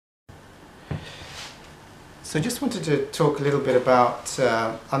So I just wanted to talk a little bit about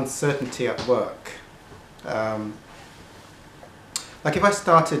uncertainty at work. Like if I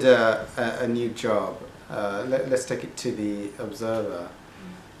started a new job, let's take it to the observer,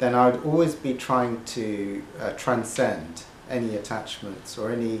 then I would always be trying to transcend any attachments or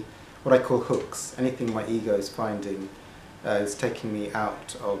any, what I call hooks, anything my ego is finding is taking me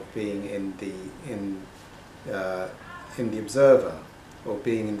out of being in the observer, or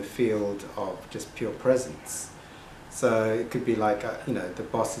being in the field of just pure presence. So it could be like, the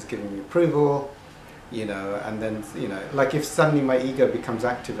boss is giving me approval, and then, like if suddenly my ego becomes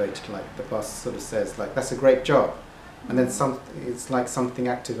activated, like the boss sort of says, like, that's a great job. And then it's like something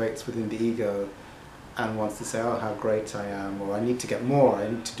activates within the ego and wants to say, oh, how great I am, or I need to get more,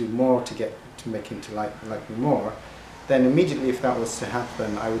 I need to do more to make him to like me more. Then immediately, if that was to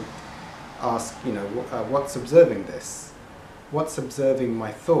happen, I would ask, what's observing this? What's observing my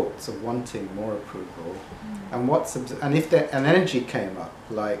thoughts of wanting more approval? And and if an energy came up,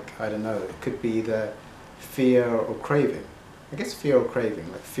 like, I don't know, it could be either fear or craving. I guess fear or craving,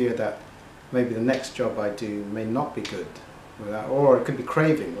 like fear that maybe the next job I do may not be good, or it could be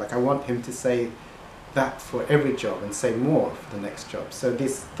craving, like I want him to say that for every job and say more for the next job. So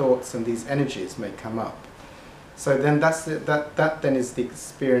these thoughts and these energies may come up. So then that then is the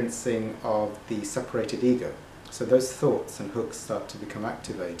experiencing of the separated ego. So those thoughts and hooks start to become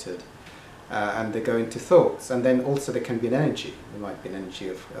activated, and they go into thoughts, and then also there can be an energy. There might be an energy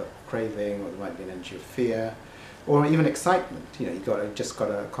of craving, or there might be an energy of fear, or even excitement. Just got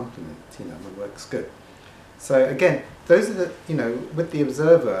a compliment. The work's good. So again, those are the with the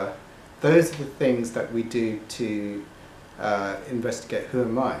observer, those are the things that we do to investigate who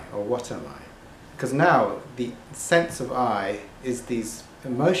am I or what am I, because now the sense of I is these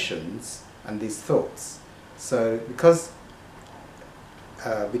emotions and these thoughts. So because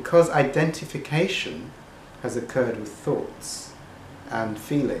identification has occurred with thoughts and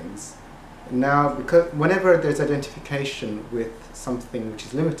feelings, now because whenever there's identification with something which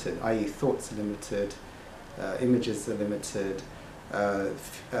is limited, i.e. thoughts are limited, images are limited,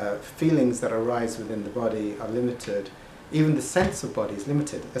 feelings that arise within the body are limited, even the sense of body is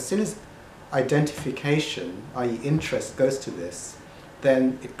limited. As soon as identification, i.e. interest, goes to this,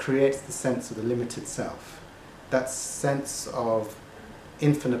 then it creates the sense of the limited self. That sense of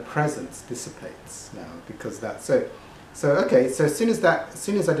infinite presence dissipates now, because that so as soon as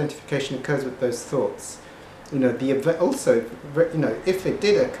identification occurs with those thoughts, if it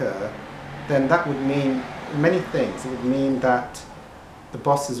did occur, then that would mean many things. It would mean that the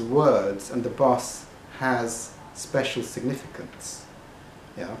boss's words and the boss has special significance.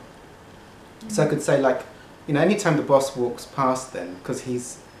 Yeah. Mm-hmm. So I could say, like, anytime the boss walks past, then because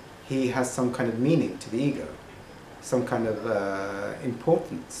he has some kind of meaning to the ego, some kind of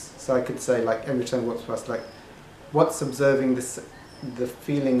importance. So I could say, like, every time he walks past, like, what's observing the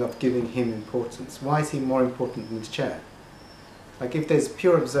feeling of giving him importance? Why is he more important than his chair? Like, if there's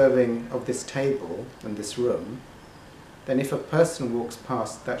pure observing of this table and this room, then if a person walks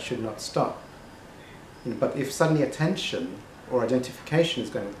past, that should not stop. But if suddenly attention or identification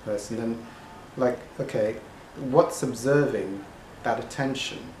is going with the person, then, like, okay, what's observing that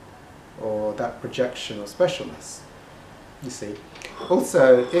attention or that projection or specialness? You see.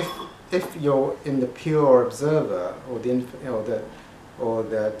 Also, if you're in the pure observer or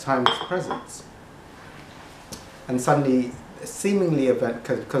the timeless presence, and suddenly seemingly event,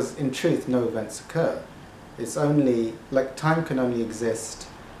 because in truth no events occur. It's only, like, time can only exist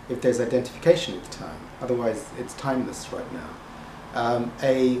if there's identification with time. Otherwise, it's timeless right now.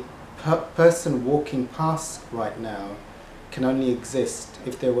 A person walking past right now can only exist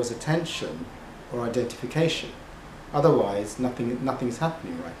if there was attention or identification. Otherwise, nothing's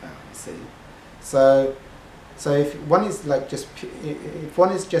happening right now. You see, so if one is like if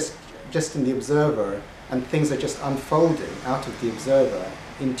one is just in the observer and things are just unfolding out of the observer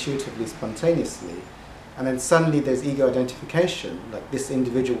intuitively, spontaneously, and then suddenly there's ego identification, like this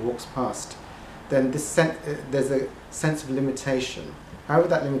individual walks past, then there's a sense of limitation. However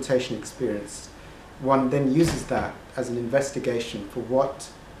that limitation experienced, one then uses that as an investigation for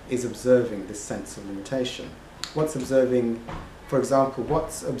what is observing this sense of limitation. What's observing, for example,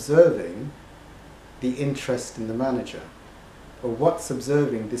 what's observing the interest in the manager? Or what's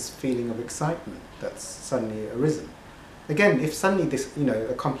observing this feeling of excitement that's suddenly arisen? Again, if suddenly this,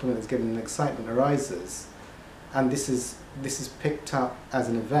 a compliment is given and excitement arises, and this is picked up as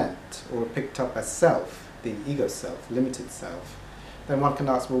an event, or picked up as self, the ego self, limited self, then one can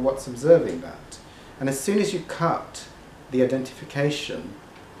ask, well, what's observing that? And as soon as you cut the identification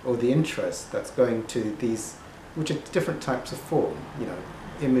or the interest that's going to these, which are different types of form,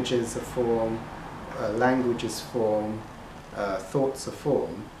 images of form, languages form, thoughts are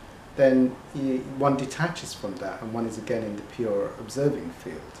formed, then one detaches from that and one is again in the pure observing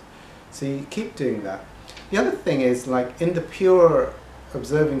field. So you keep doing that. The other thing is, like in the pure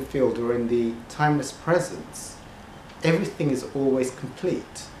observing field or in the timeless presence, everything is always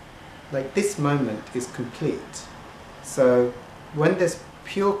complete. Like this moment is complete. So when there's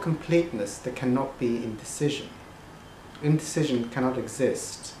pure completeness, there cannot be indecision. Indecision cannot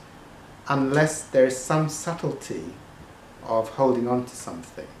exist unless there is some subtlety of holding on to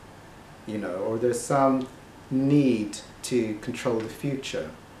something, you know, or there's some need to control the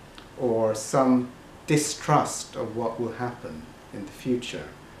future, or some distrust of what will happen in the future,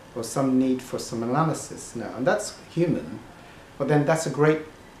 or some need for some analysis. No, and that's human, but then that's a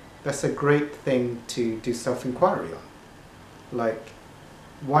great thing to do self-inquiry on. Like,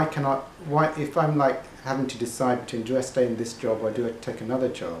 why if I'm like having to decide between do I stay in this job or do I take another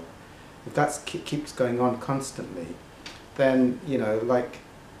job, if that keeps going on constantly, then, you know, like,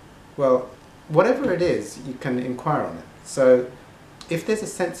 well, whatever it is, you can inquire on it. So if there's a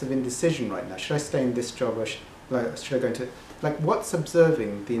sense of indecision right now, should I stay in this job or should I go into, like, what's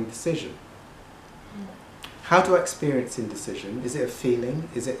observing the indecision? How do I experience indecision? Is it a feeling?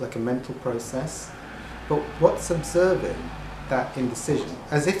 Is it like a mental process? But what's observing that indecision?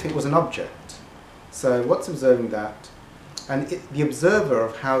 As if it was an object. So what's observing that? And the observer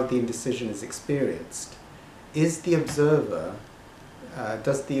of how the indecision is experienced is the observer.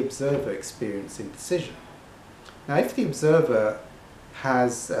 Does the observer experience indecision? Now, if the observer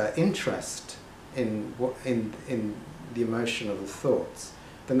has interest in the emotion or the thoughts,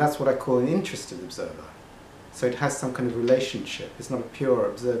 then that's what I call an interested observer. So it has some kind of relationship. It's not a pure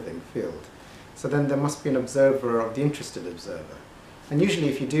observing field. So then there must be an observer of the interested observer. And usually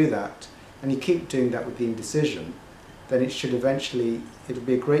if you do that, and you keep doing that with the indecision, then it should eventually, it'll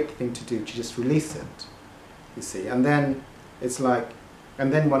be a great thing to do to just release it, you see. And then it's like,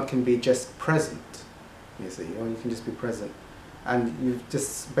 and then one can be just present, you see, or you can just be present. And you've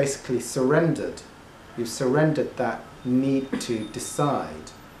just basically surrendered. You've surrendered that need to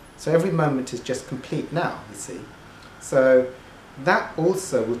decide. So every moment is just complete now, you see. So that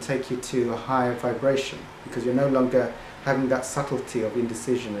also will take you to a higher vibration, because you're no longer having that subtlety of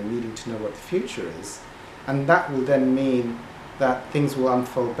indecision and needing to know what the future is. And that will then mean that things will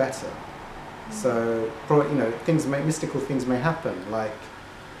unfold better. So, you know, mystical things may happen, like,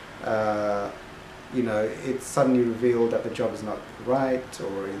 you know, it's suddenly revealed that the job is not right,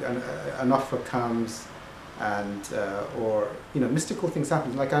 or an offer comes, and or, you know, mystical things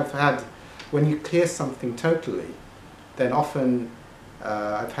happen. Like I've had, when you clear something totally, then often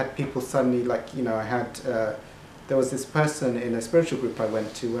I've had people suddenly, like, you know, I had, there was this person in a spiritual group I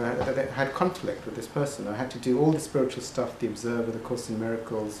went to where I had conflict with this person. I had to do all the spiritual stuff, the Observer, the Course in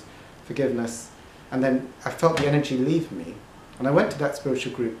Miracles, forgiveness, and then I felt the energy leave me. And I went to that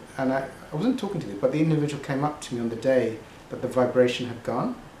spiritual group, and I wasn't talking to them, but the individual came up to me on the day that the vibration had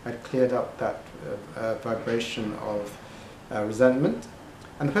gone. I'd cleared up that vibration of resentment.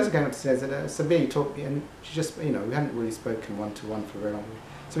 And the person came up to me and said, Sabbir, you taught me, and she just, you know, we hadn't really spoken one-to-one for very long.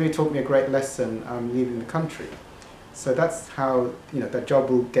 Sabbir, you taught me a great lesson, I'm leaving the country. So that's how, you know, that job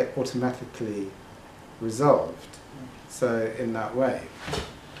will get automatically resolved. So in that way.